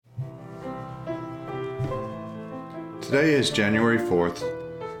Today is January 4th,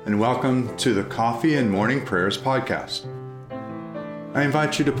 and welcome to the Coffee and Morning Prayers podcast. I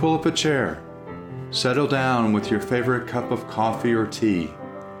invite you to pull up a chair, settle down with your favorite cup of coffee or tea,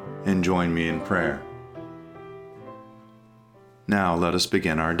 and join me in prayer. Now let us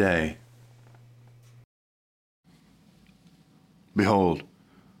begin our day. Behold,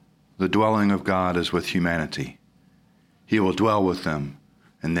 the dwelling of God is with humanity. He will dwell with them,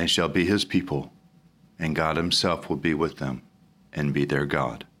 and they shall be his people, and God himself will be with them and be their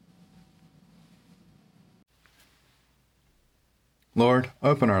God. Lord,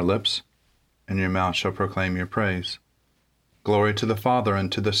 open our lips, and your mouth shall proclaim your praise. Glory to the Father,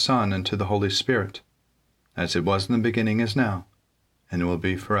 and to the Son, and to the Holy Spirit, as it was in the beginning, is now, and will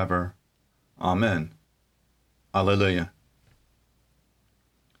be forever. Amen. Alleluia.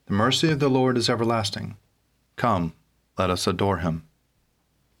 The mercy of the Lord is everlasting. Come, let us adore him.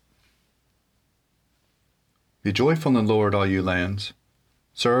 Be joyful in the Lord, all you lands.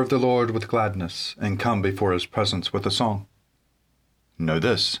 Serve the Lord with gladness, and come before his presence with a song. Know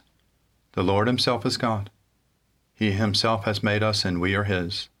this, the Lord himself is God. He himself has made us, and we are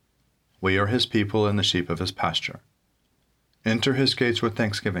his. We are his people and the sheep of his pasture. Enter his gates with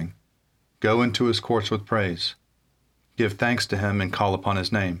thanksgiving. Go into his courts with praise. Give thanks to him and call upon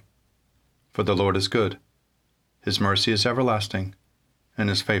his name. For the Lord is good. His mercy is everlasting, and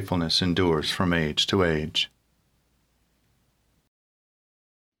his faithfulness endures from age to age.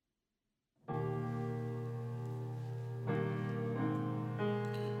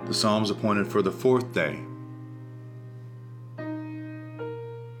 The Psalms appointed for the fourth day.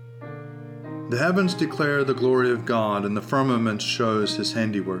 The heavens declare the glory of God, and the firmament shows his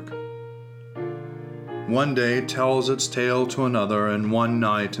handiwork. One day tells its tale to another, and one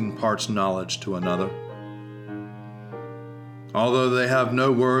night imparts knowledge to another. Although they have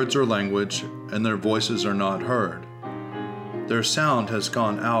no words or language, and their voices are not heard, their sound has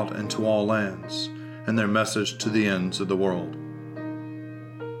gone out into all lands, and their message to the ends of the world.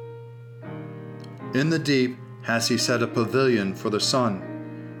 In the deep has he set a pavilion for the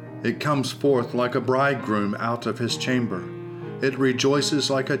sun. It comes forth like a bridegroom out of his chamber. It rejoices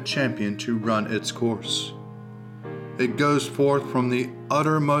like a champion to run its course. It goes forth from the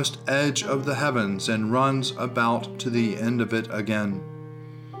uttermost edge of the heavens and runs about to the end of it again.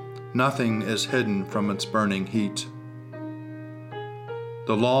 Nothing is hidden from its burning heat.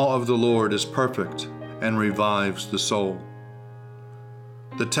 The law of the Lord is perfect and revives the soul.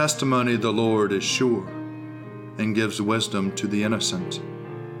 The testimony of the Lord is sure and gives wisdom to the innocent.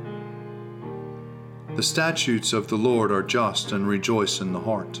 The statutes of the Lord are just and rejoice in the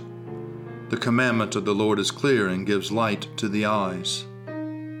heart. The commandment of the Lord is clear and gives light to the eyes.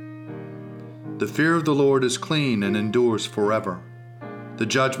 The fear of the Lord is clean and endures forever. The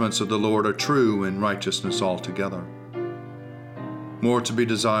judgments of the Lord are true and righteousness altogether. More to be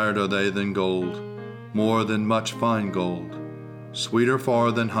desired are they than gold, more than much fine gold. Sweeter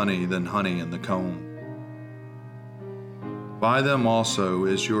far than honey in the comb. By them also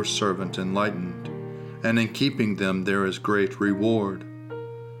is your servant enlightened, and in keeping them there is great reward.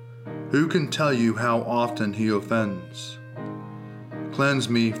 Who can tell you how often he offends? Cleanse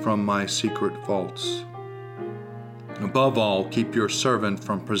me from my secret faults. Above all, keep your servant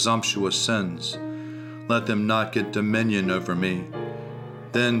from presumptuous sins. Let them not get dominion over me.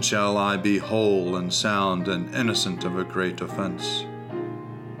 Then shall I be whole and sound and innocent of a great offense.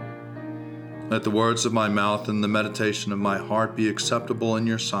 Let the words of my mouth and the meditation of my heart be acceptable in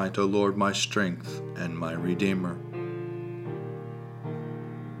your sight, O Lord, my strength and my Redeemer.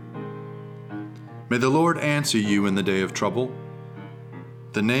 May the Lord answer you in the day of trouble.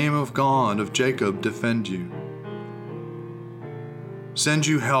 The name of God of Jacob defend you. Send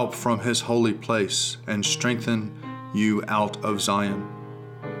you help from his holy place and strengthen you out of Zion.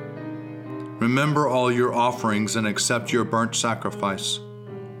 Remember all your offerings and accept your burnt sacrifice.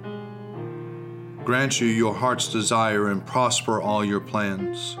 Grant you your heart's desire and prosper all your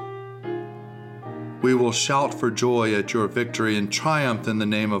plans. We will shout for joy at your victory and triumph in the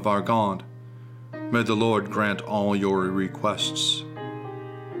name of our God. May the Lord grant all your requests.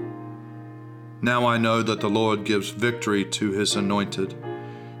 Now I know that the Lord gives victory to his anointed.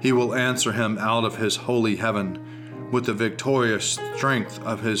 He will answer him out of his holy heaven with the victorious strength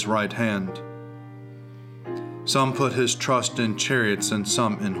of his right hand. Some put his trust in chariots and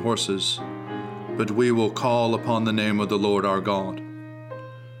some in horses, but we will call upon the name of the Lord our God.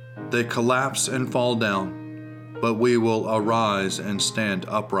 They collapse and fall down, but we will arise and stand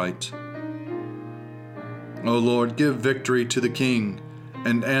upright. O Lord, give victory to the King,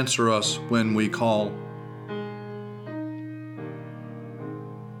 and answer us when we call.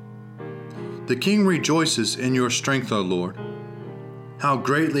 The king rejoices in your strength, O Lord. How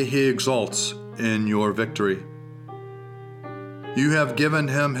greatly he exults in your victory. You have given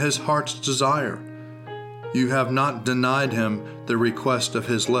him his heart's desire. You have not denied him the request of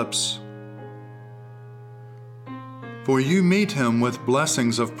his lips. For you meet him with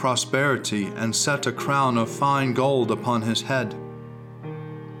blessings of prosperity and set a crown of fine gold upon his head.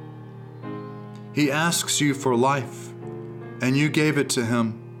 He asks you for life, and you gave it to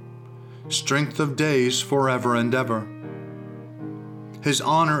him, strength of days forever and ever. His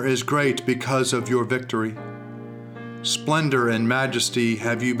honor is great because of your victory. Splendor and majesty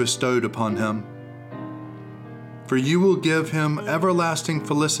have you bestowed upon him. For you will give him everlasting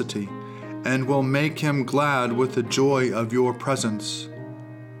felicity, and will make him glad with the joy of your presence.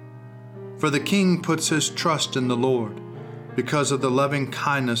 For the king puts his trust in the Lord. Because of the loving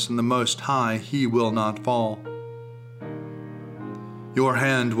kindness in the Most High, he will not fall. Your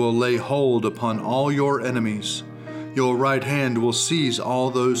hand will lay hold upon all your enemies. Your right hand will seize all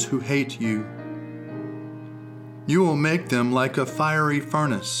those who hate you. You will make them like a fiery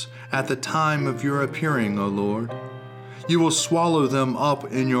furnace at the time of your appearing, O Lord. You will swallow them up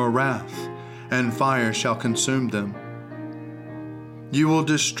in your wrath, and fire shall consume them. You will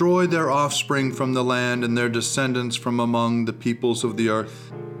destroy their offspring from the land and their descendants from among the peoples of the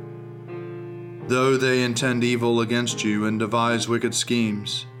earth. Though they intend evil against you and devise wicked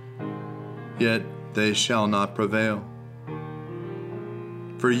schemes, yet they shall not prevail.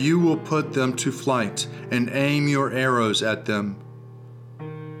 For you will put them to flight and aim your arrows at them.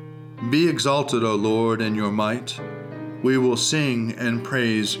 Be exalted, O Lord, in your might. We will sing and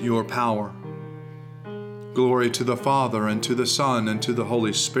praise your power. Glory to the Father, and to the Son, and to the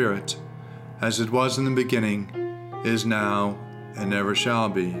Holy Spirit, as it was in the beginning, is now, and ever shall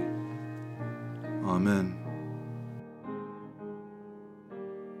be. Amen.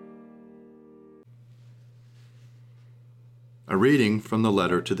 A reading from the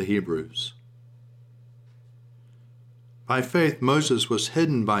letter to the Hebrews. By faith, Moses was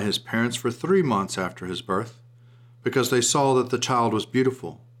hidden by his parents for 3 months after his birth, because they saw that the child was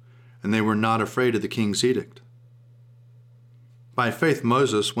beautiful, and they were not afraid of the king's edict. By faith,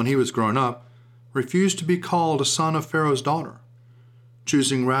 Moses, when he was grown up, refused to be called a son of Pharaoh's daughter,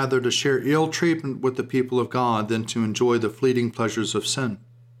 choosing rather to share ill treatment with the people of God than to enjoy the fleeting pleasures of sin.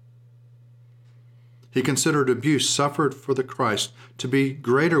 He considered abuse suffered for the Christ to be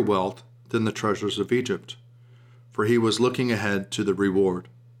greater wealth than the treasures of Egypt, for he was looking ahead to the reward.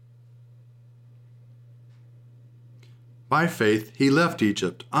 By faith, he left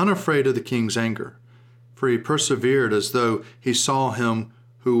Egypt, unafraid of the king's anger, for he persevered as though he saw him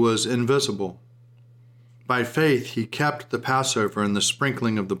who was invisible. By faith, he kept the Passover and the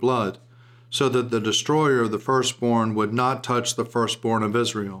sprinkling of the blood, so that the destroyer of the firstborn would not touch the firstborn of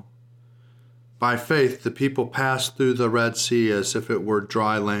Israel. By faith, the people passed through the Red Sea as if it were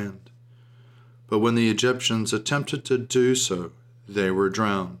dry land. But when the Egyptians attempted to do so, they were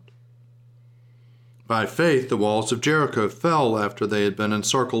drowned. By faith, the walls of Jericho fell after they had been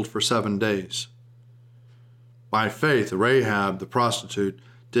encircled for 7 days. By faith, Rahab the prostitute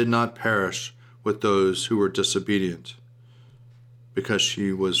did not perish with those who were disobedient, because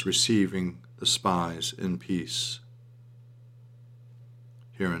she was receiving the spies in peace.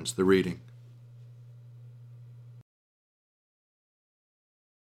 Here ends the reading.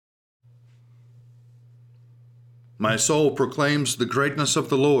 My soul proclaims the greatness of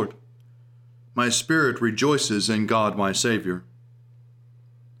the Lord. My spirit rejoices in God my Savior.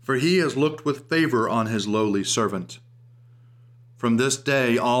 For he has looked with favor on his lowly servant. From this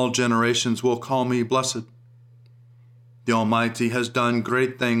day all generations will call me blessed. The Almighty has done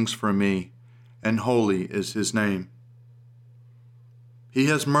great things for me, and holy is his name. He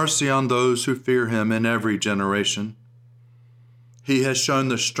has mercy on those who fear him in every generation. He has shown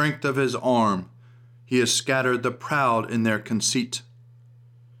the strength of his arm. He has scattered the proud in their conceit.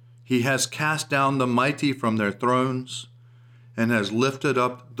 He has cast down the mighty from their thrones, and has lifted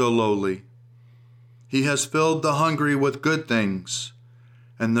up the lowly. He has filled the hungry with good things,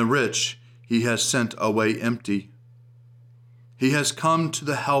 and the rich he has sent away empty. He has come to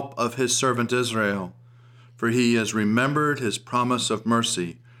the help of his servant Israel, for he has remembered his promise of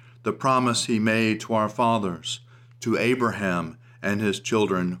mercy, the promise he made to our fathers, to Abraham and his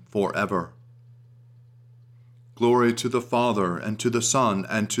children forever. Glory to the Father, and to the Son,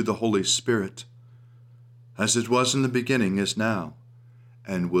 and to the Holy Spirit, as it was in the beginning, is now,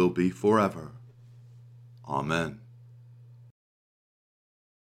 and will be forever. Amen.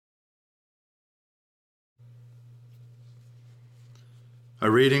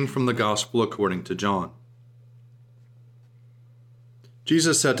 A reading from the Gospel according to John.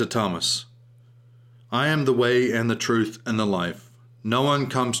 Jesus said to Thomas, I am the way and the truth and the life. No one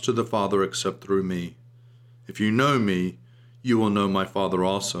comes to the Father except through me. If you know me, you will know my Father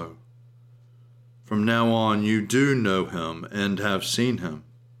also. From now on you do know him and have seen him."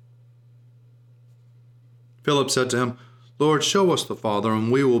 Philip said to him, "Lord, show us the Father,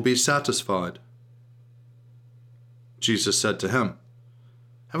 and we will be satisfied." Jesus said to him,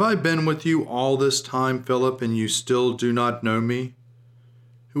 "Have I been with you all this time, Philip, and you still do not know me?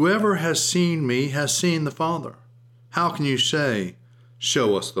 Whoever has seen me has seen the Father. How can you say,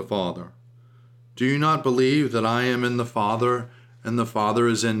 'Show us the Father'? Do you not believe that I am in the Father, and the Father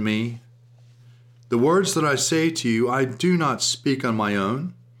is in me? The words that I say to you, I do not speak on my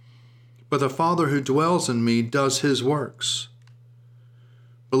own, but the Father who dwells in me does his works.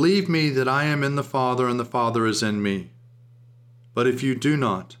 Believe me that I am in the Father, and the Father is in me. But if you do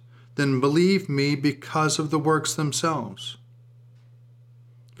not, then believe me because of the works themselves.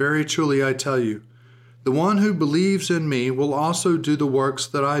 Very truly I tell you, the one who believes in me will also do the works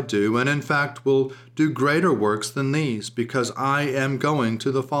that I do, and in fact will do greater works than these, because I am going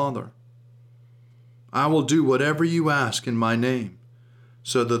to the Father. I will do whatever you ask in my name,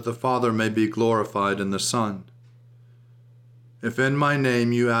 so that the Father may be glorified in the Son. If in my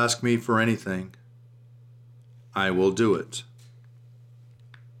name you ask me for anything, I will do it."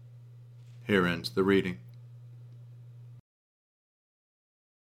 Here ends the reading.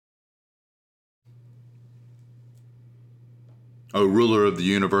 O ruler of the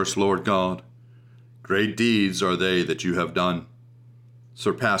universe, Lord God, great deeds are they that you have done,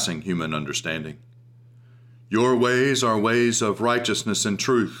 surpassing human understanding. Your ways are ways of righteousness and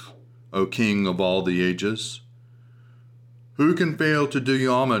truth, O King of all the ages. Who can fail to do you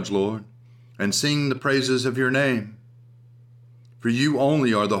homage, Lord, and sing the praises of your name? For you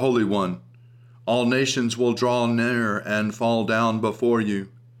only are the Holy One. All nations will draw near and fall down before you,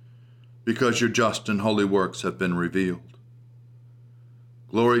 because your just and holy works have been revealed.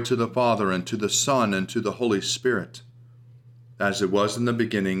 Glory to the Father, and to the Son, and to the Holy Spirit, as it was in the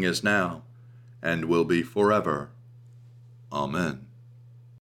beginning, is now, and will be forever. Amen.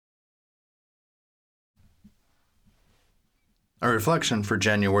 A reflection for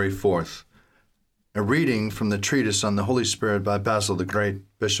January 4th. A reading from the Treatise on the Holy Spirit by Basil the Great,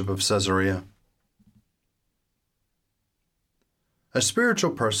 Bishop of Caesarea. A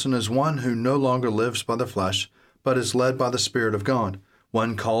spiritual person is one who no longer lives by the flesh, but is led by the Spirit of God,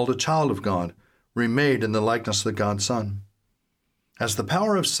 one called a child of God, remade in the likeness of the God's Son. As the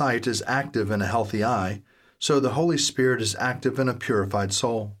power of sight is active in a healthy eye, so the Holy Spirit is active in a purified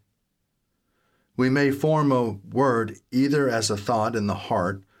soul. We may form a word either as a thought in the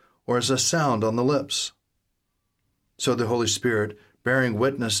heart or as a sound on the lips. So the Holy Spirit, bearing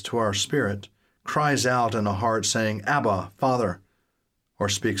witness to our spirit, cries out in a heart saying, "Abba, Father," or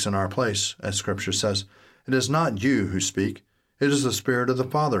speaks in our place, as Scripture says. It is not you who speak, it is the Spirit of the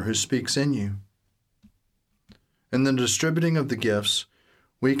Father who speaks in you. In the distributing of the gifts,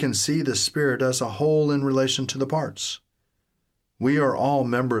 we can see the Spirit as a whole in relation to the parts. We are all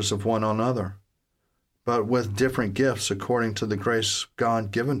members of one another, but with different gifts according to the grace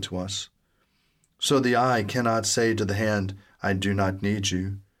God given to us. So the eye cannot say to the hand, "I do not need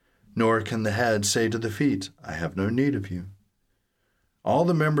you," nor can the head say to the feet, "I have no need of you." All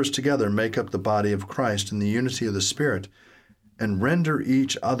the members together make up the body of Christ in the unity of the Spirit, and render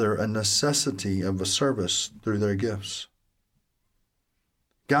each other a necessity of a service through their gifts.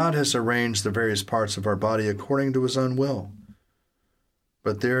 God has arranged the various parts of our body according to his own will,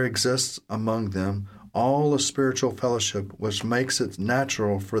 but there exists among them all a spiritual fellowship which makes it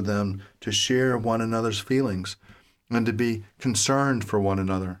natural for them to share one another's feelings and to be concerned for one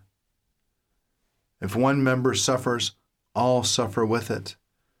another. If one member suffers, all suffer with it.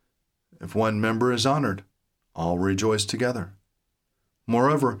 If one member is honored, all rejoice together.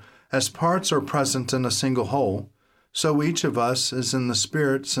 Moreover, as parts are present in a single whole, so each of us is in the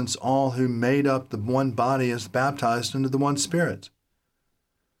Spirit, since all who made up the one body is baptized into the one Spirit.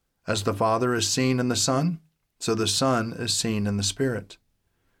 As the Father is seen in the Son, so the Son is seen in the Spirit.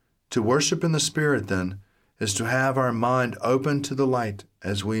 To worship in the Spirit, then, is to have our mind open to the light,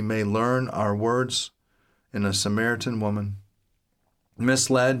 as we may learn our words in a Samaritan woman,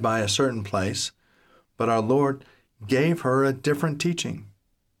 misled by a certain place, but our Lord gave her a different teaching.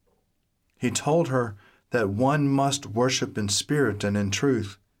 He told her that one must worship in spirit and in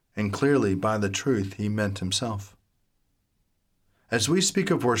truth, and clearly by the truth he meant himself. As we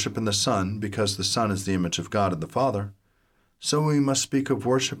speak of worship in the Son, because the Son is the image of God and the Father, so we must speak of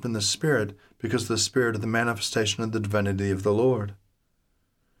worship in the Spirit, because the Spirit is the manifestation of the divinity of the Lord.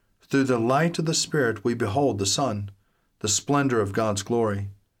 Through the light of the Spirit we behold the Son, the splendor of God's glory,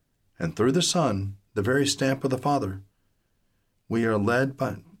 and through the Son the very stamp of the Father. We are led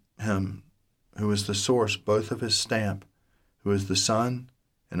by him, who is the source both of his stamp, who is the Son,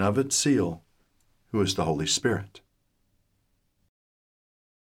 and of its seal, who is the Holy Spirit.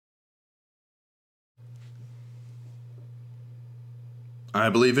 I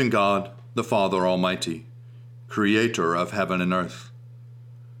believe in God, the Father Almighty, creator of heaven and earth.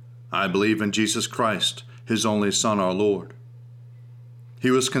 I believe in Jesus Christ, his only Son, our Lord. He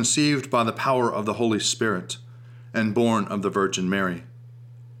was conceived by the power of the Holy Spirit and born of the Virgin Mary,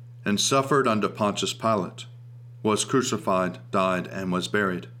 and suffered under Pontius Pilate, was crucified, died, and was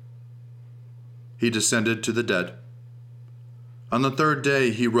buried. He descended to the dead. On the third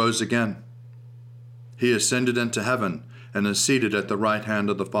day he rose again. He ascended into heaven and is seated at the right hand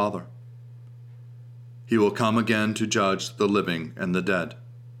of the Father. He will come again to judge the living and the dead.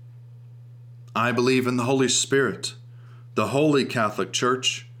 I believe in the Holy Spirit, the Holy Catholic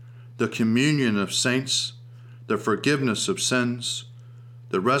Church, the communion of saints, the forgiveness of sins,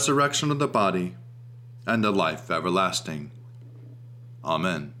 the resurrection of the body, and the life everlasting.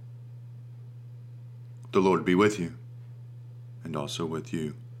 Amen. The Lord be with you, and also with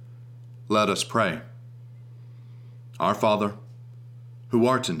you. Let us pray. Our Father, who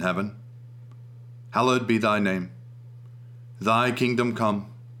art in heaven, hallowed be thy name. Thy kingdom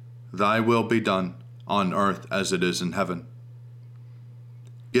come, thy will be done, on earth as it is in heaven.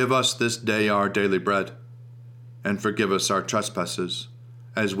 Give us this day our daily bread, and forgive us our trespasses,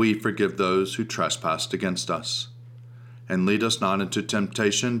 as we forgive those who trespass against us. And lead us not into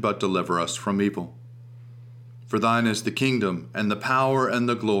temptation, but deliver us from evil. For thine is the kingdom, and the power, and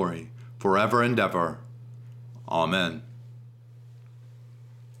the glory, forever and ever. Amen.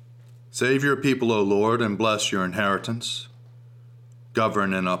 Save your people, O Lord, and bless your inheritance.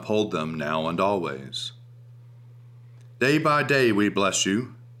 Govern and uphold them now and always. Day by day we bless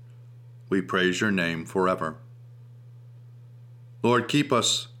you. We praise your name forever. Lord, keep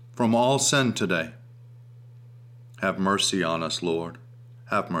us from all sin today. Have mercy on us, Lord.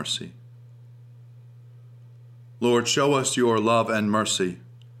 Have mercy. Lord, show us your love and mercy,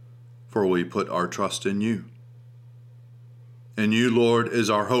 for we put our trust in you. In you, Lord, is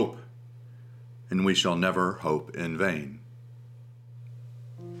our hope, and we shall never hope in vain.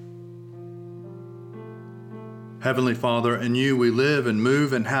 Heavenly Father, in you we live and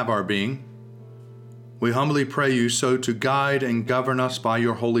move and have our being. We humbly pray you so to guide and govern us by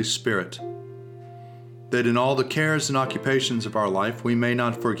your Holy Spirit, that in all the cares and occupations of our life we may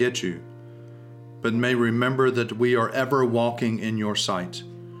not forget you, but may remember that we are ever walking in your sight,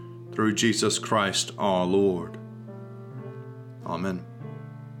 through Jesus Christ our Lord. Amen.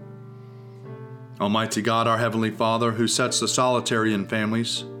 Almighty God, our Heavenly Father, who sets the solitary in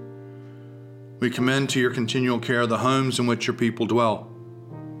families, we commend to your continual care the homes in which your people dwell.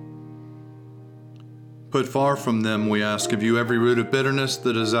 Put far from them, we ask of you, every root of bitterness,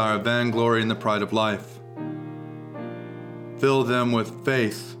 the desire of vainglory, and the pride of life. Fill them with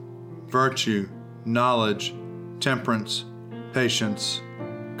faith, virtue, knowledge, temperance, patience,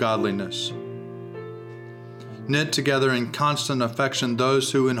 godliness. Knit together in constant affection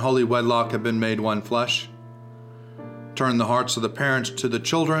those who in holy wedlock have been made one flesh. Turn the hearts of the parents to the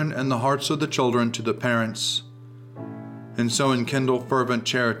children, and the hearts of the children to the parents, and so enkindle fervent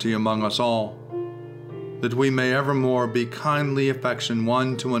charity among us all, that we may evermore be kindly affection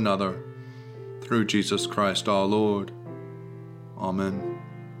one to another, through Jesus Christ our Lord. Amen.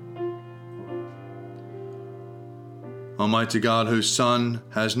 Almighty God, whose Son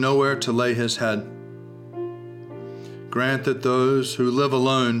has nowhere to lay his head, grant that those who live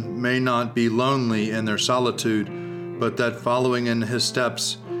alone may not be lonely in their solitude, but that following in his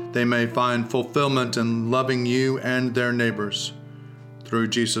steps, they may find fulfillment in loving you and their neighbors, through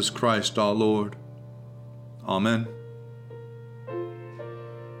Jesus Christ our Lord. Amen.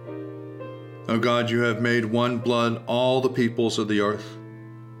 O God, you have made one blood all the peoples of the earth,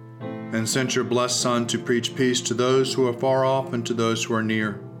 and sent your blessed Son to preach peace to those who are far off and to those who are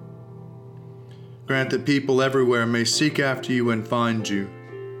near. Grant that people everywhere may seek after you and find you.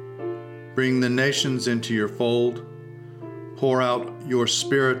 Bring the nations into your fold. Pour out your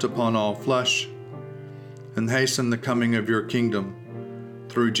Spirit upon all flesh, and hasten the coming of your kingdom,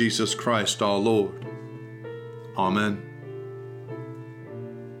 through Jesus Christ our Lord. Amen.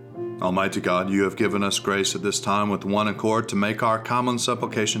 Almighty God, you have given us grace at this time with one accord to make our common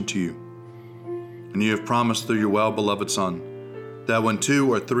supplication to you. And you have promised through your well-beloved Son, that when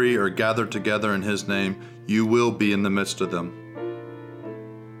 2 or 3 are gathered together in his name, you will be in the midst of them.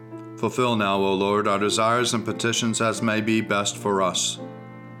 Fulfill now, O Lord, our desires and petitions as may be best for us,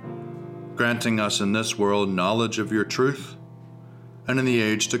 granting us in this world knowledge of your truth, and in the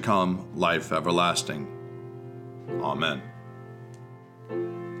age to come, life everlasting. Amen.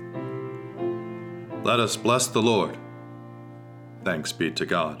 Let us bless the Lord. Thanks be to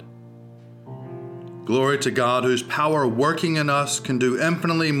God. Glory to God, whose power working in us can do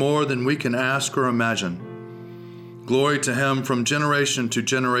infinitely more than we can ask or imagine. Glory to him from generation to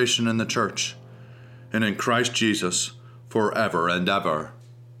generation in the church, and in Christ Jesus forever and ever.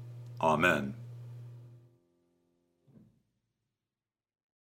 Amen.